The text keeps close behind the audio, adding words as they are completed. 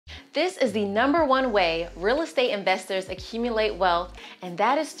This is the #1 way real estate investors accumulate wealth, and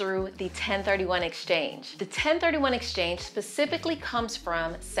that is through the 1031 exchange. The 1031 exchange specifically comes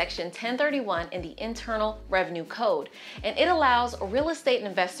from Section 1031 in the Internal Revenue Code, and it allows real estate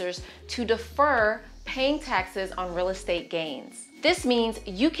investors to defer paying taxes on real estate gains. This means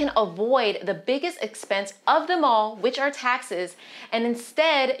you can avoid the biggest expense of them all, which are taxes, and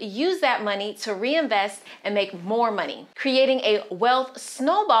instead use that money to reinvest and make more money, creating a wealth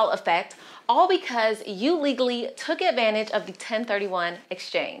snowball effect, all because you legally took advantage of the 1031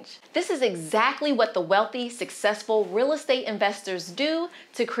 exchange. This is exactly what the wealthy, successful real estate investors do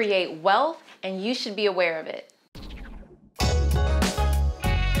to create wealth, and you should be aware of it.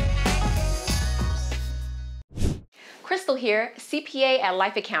 Crystal here, CPA at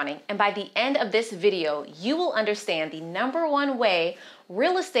Life Accounting, and by the end of this video, you will understand the #1 way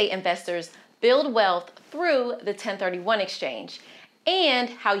real estate investors build wealth through the 1031 exchange and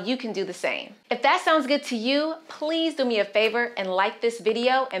how you can do the same. If that sounds good to you, please do me a favor and like this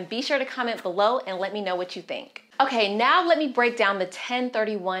video, and be sure to comment below and let me know what you think. Okay, now let me break down the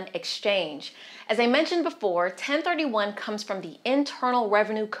 1031 exchange. As I mentioned before, 1031 comes from the Internal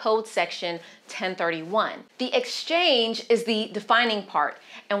Revenue Code section 1031. The exchange is the defining part,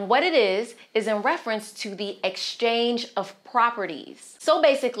 and what it is in reference to the exchange of properties. So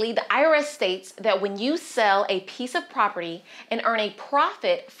basically, the IRS states that when you sell a piece of property and earn a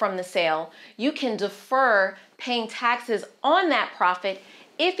profit from the sale, you can defer paying taxes on that profit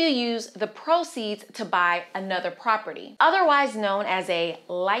if you use the proceeds to buy another property, otherwise known as a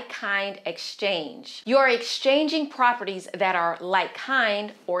like-kind exchange. You are exchanging properties that are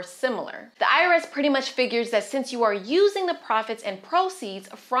like-kind or similar. The IRS pretty much figures that since you are using the profits and proceeds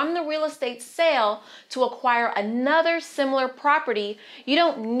from the real estate sale to acquire another similar property, you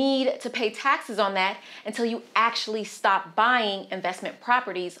don't need to pay taxes on that until you actually stop buying investment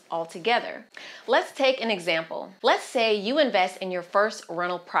properties altogether. Let's take an example. Let's say you invest in your first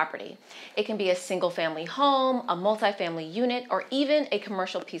rental property. It can be a single-family home, a multifamily unit, or even a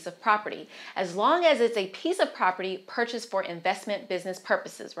commercial piece of property, as long as it's a piece of property purchased for investment business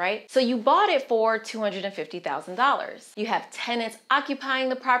purposes, right? So you bought it for $250,000. You have tenants occupying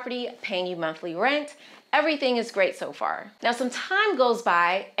the property, paying you monthly rent. Everything is great so far. Now some time goes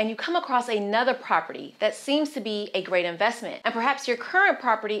by and you come across another property that seems to be a great investment, and perhaps your current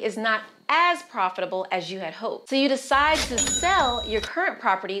property is not as profitable as you had hoped. So you decide to sell your current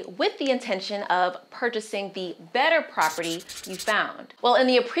property with the intention of purchasing the better property you found. Well, in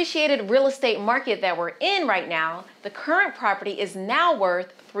the appreciated real estate market that we're in right now, the current property is now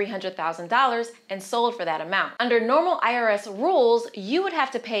worth $300,000 and sold for that amount. Under normal IRS rules, you would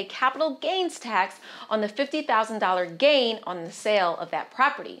have to pay capital gains tax on the $50,000 gain on the sale of that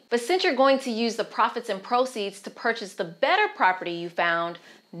property. But since you're going to use the profits and proceeds to purchase the better property you found,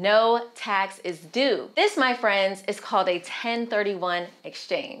 no tax is due. This, my friends, is called a 1031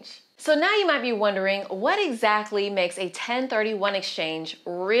 exchange. So now you might be wondering, what exactly makes a 1031 exchange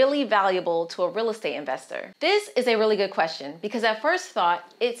really valuable to a real estate investor? This is a really good question, because at first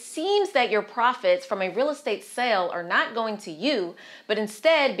thought, it seems that your profits from a real estate sale are not going to you, but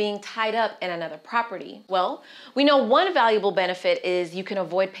instead being tied up in another property. Well, we know one valuable benefit is you can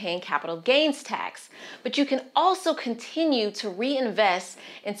avoid paying capital gains tax, but you can also continue to reinvest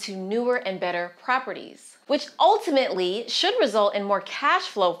into newer and better properties, which ultimately should result in more cash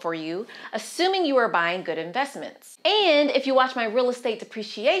flow for you, assuming you are buying good investments. And if you watch my real estate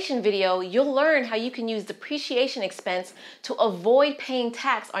depreciation video, you'll learn how you can use depreciation expense to avoid paying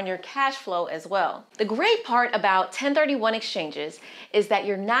tax on your cash flow as well. The great part about 1031 exchanges is that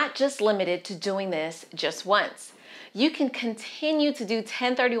you're not just limited to doing this just once. You can continue to do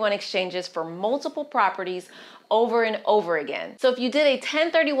 1031 exchanges for multiple properties over and over again. So if you did a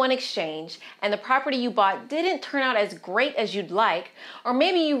 1031 exchange and the property you bought didn't turn out as great as you'd like, or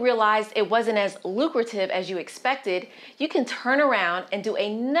maybe you realized it wasn't as lucrative as you expected, you can turn around and do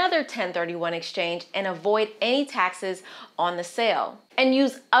another 1031 exchange and avoid any taxes on the sale, and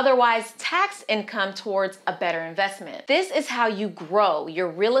use otherwise tax income towards a better investment. This is how you grow your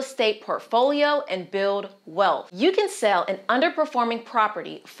real estate portfolio and build wealth. You can sell an underperforming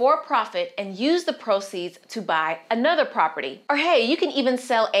property for a profit and use the proceeds to buy another property. Or hey, you can even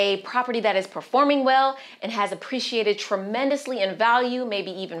sell a property that is performing well and has appreciated tremendously in value, maybe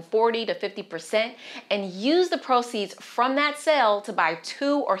even 40 to 50%, and use the proceeds from that sale to buy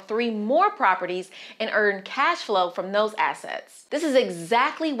 2 or 3 more properties and earn cash flow from those assets. This is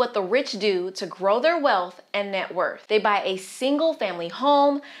exactly what the rich do to grow their wealth and net worth. They buy a single family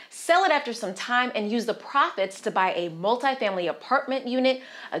home, sell it after some time, and use the profits to buy a multifamily apartment unit,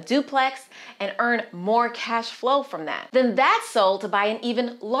 a duplex, and earn more cash flow from that. Then that's sold to buy an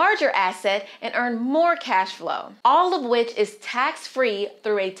even larger asset and earn more cash flow, all of which is tax-free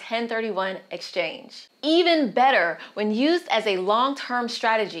through a 1031 exchange. Even better, when used as a long-term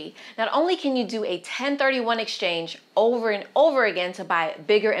strategy, not only can you do a 1031 exchange over and over again to buy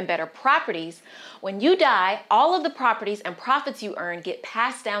bigger and better properties, when you die, all of the properties and profits you earn get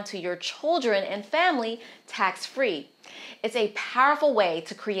passed down to your children and family tax-free. It's a powerful way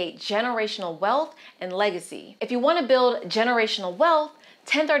to create generational wealth and legacy. If you want to build generational wealth,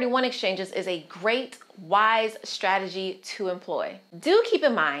 1031 exchanges is a great, wise strategy to employ. Do keep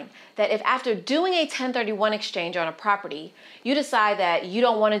in mind that if after doing a 1031 exchange on a property, you decide that you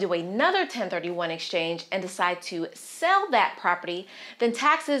don't want to do another 1031 exchange and decide to sell that property, then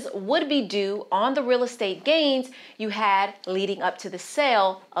taxes would be due on the real estate gains you had leading up to the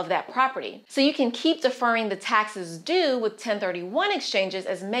sale of that property. So you can keep deferring the taxes due with 1031 exchanges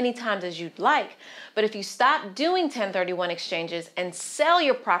as many times as you'd like. But if you stop doing 1031 exchanges and sell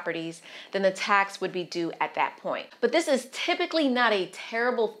your properties, then the tax would be due at that point. But this is typically not a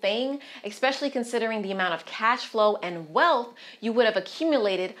terrible thing, especially considering the amount of cash flow and wealth you would have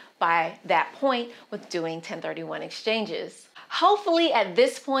accumulated by that point with doing 1031 exchanges. Hopefully at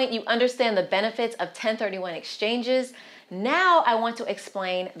this point you understand the benefits of 1031 exchanges. Now I want to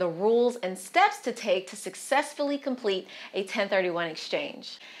explain the rules and steps to take to successfully complete a 1031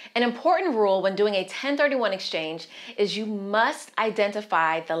 exchange. An important rule when doing a 1031 exchange is you must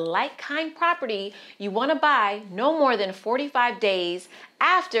identify the like-kind property you want to buy no more than 45 days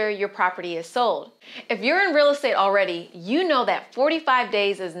after your property is sold. If you're in real estate already, you know that 45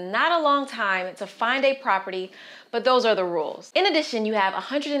 days is not a long time to find a property, but those are the rules. In addition, you have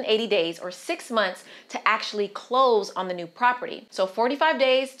 180 days or 6 months to actually close on the new property. So 45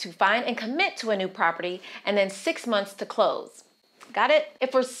 days to find and commit to a new property, and then 6 months to close. Got it?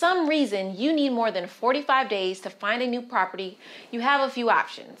 If for some reason you need more than 45 days to find a new property, you have a few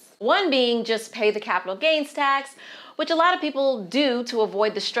options. One being just pay the capital gains tax, which a lot of people do to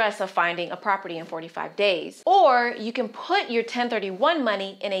avoid the stress of finding a property in 45 days. Or you can put your 1031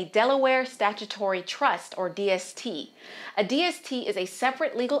 money in a Delaware Statutory Trust, or DST. A DST is a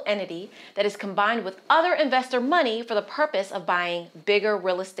separate legal entity that is combined with other investor money for the purpose of buying bigger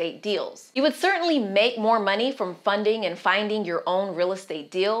real estate deals. You would certainly make more money from funding and finding your own real estate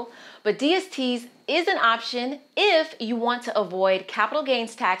deal, but DSTs is an option if you want to avoid capital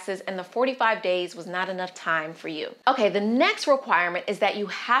gains taxes and the 45 days was not enough time for you. Okay, the next requirement is that you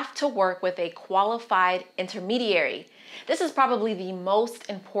have to work with a qualified intermediary. This is probably the most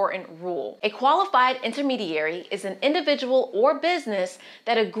important rule. A qualified intermediary is an individual or business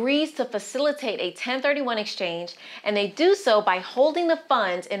that agrees to facilitate a 1031 exchange, and they do so by holding the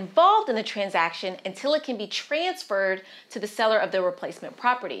funds involved in the transaction until it can be transferred to the seller of the replacement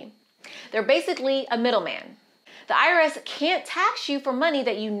property. They're basically a middleman. The IRS can't tax you for money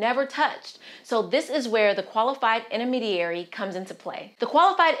that you never touched, so this is where the qualified intermediary comes into play. The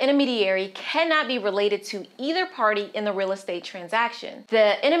qualified intermediary cannot be related to either party in the real estate transaction.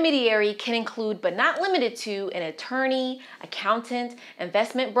 The intermediary can include, but not limited to, an attorney, accountant,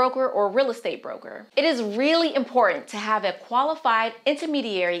 investment broker, or real estate broker. It is really important to have a qualified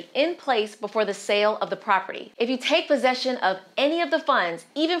intermediary in place before the sale of the property. If you take possession of any of the funds,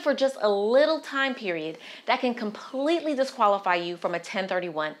 even for just a little time period, that can completely disqualify you from a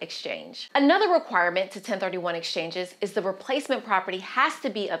 1031 exchange. Another requirement to 1031 exchanges is the replacement property has to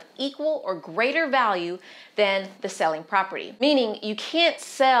be of equal or greater value than the selling property. Meaning you can't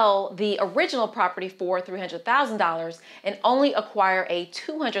sell the original property for $300,000 and only acquire a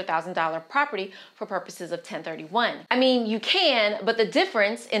 $200,000 property for purposes of 1031. I mean, you can, but the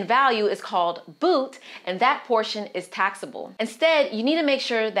difference in value is called boot, and that portion is taxable. Instead, you need to make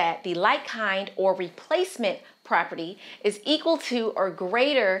sure that the like kind or replacement property is equal to or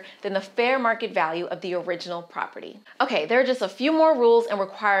greater than the fair market value of the original property. Okay, there are just a few more rules and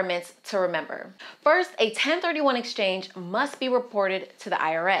requirements to remember. First, a 1031 exchange must be reported to the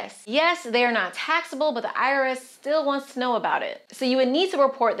IRS. Yes, they are not taxable, but the IRS still wants to know about it. So you would need to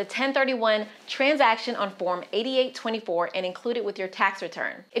report the 1031 transaction on Form 8824 and include it with your tax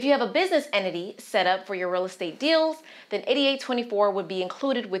return. If you have a business entity set up for your real estate deals, then 8824 would be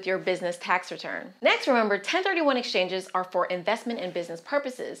included with your business tax return. Next, remember, 1031 exchanges are for investment and business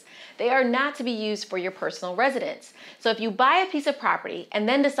purposes. They are not to be used for your personal residence. So if you buy a piece of property and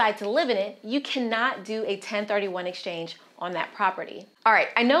then decide to live in it, you cannot do a 1031 exchange on that property. All right,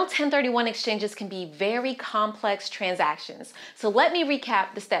 I know 1031 exchanges can be very complex transactions, so let me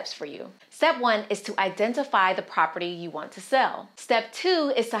recap the steps for you. Step 1 is to identify the property you want to sell. Step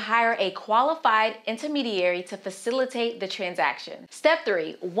 2 is to hire a qualified intermediary to facilitate the transaction. Step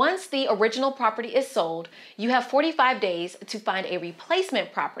 3, once the original property is sold, you have 45 days to find a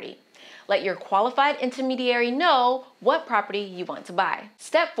replacement property. Let your qualified intermediary know what property you want to buy.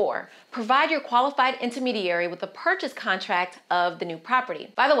 Step 4, provide your qualified intermediary with a purchase contract of the new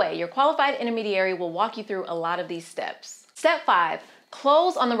property. By the way, your qualified intermediary will walk you through a lot of these steps. Step 5,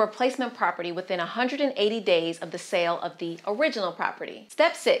 close on the replacement property within 180 days of the sale of the original property.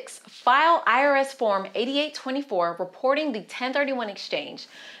 Step 6, file IRS Form 8824 reporting the 1031 exchange.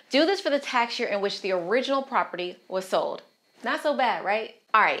 Do this for the tax year in which the original property was sold. Not so bad, right?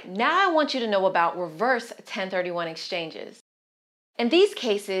 All right, now I want you to know about reverse 1031 exchanges. In these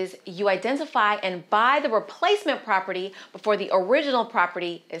cases, you identify and buy the replacement property before the original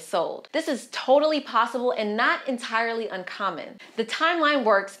property is sold. This is totally possible and not entirely uncommon. The timeline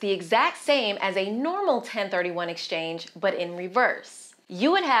works the exact same as a normal 1031 exchange, but in reverse.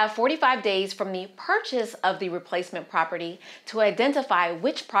 You would have 45 days from the purchase of the replacement property to identify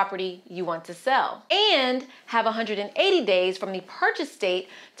which property you want to sell, and have 180 days from the purchase date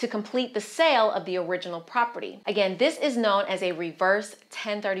to complete the sale of the original property. Again, this is known as a reverse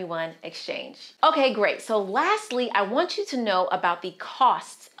 1031 exchange. Okay, great. So lastly, I want you to know about the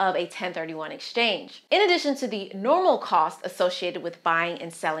costs of a 1031 exchange. In addition to the normal costs associated with buying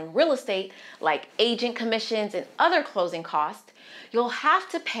and selling real estate, like agent commissions and other closing costs, you'll have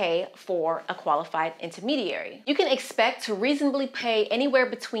to pay for a qualified intermediary. You can expect to reasonably pay anywhere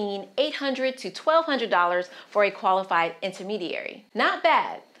between $800 to $1,200 for a qualified intermediary. Not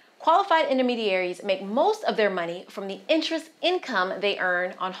bad. Qualified intermediaries make most of their money from the interest income they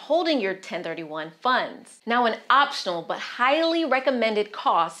earn on holding your 1031 funds. Now, an optional but highly recommended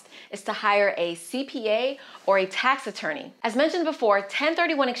cost is to hire a CPA or a tax attorney. As mentioned before,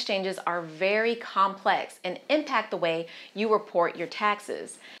 1031 exchanges are very complex and impact the way you report your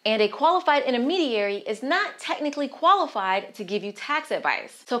taxes. And a qualified intermediary is not technically qualified to give you tax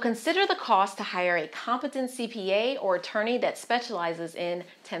advice. So consider the cost to hire a competent CPA or attorney that specializes in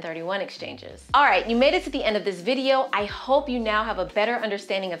 1031 exchanges. All right, you made it to the end of this video. I hope you now have a better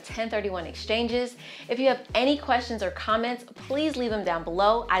understanding of 1031 exchanges. If you have any questions or comments, please leave them down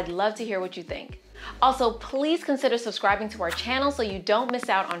below. I'd love to hear what you think. Also, please consider subscribing to our channel so you don't miss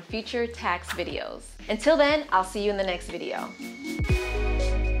out on future tax videos. Until then, I'll see you in the next video.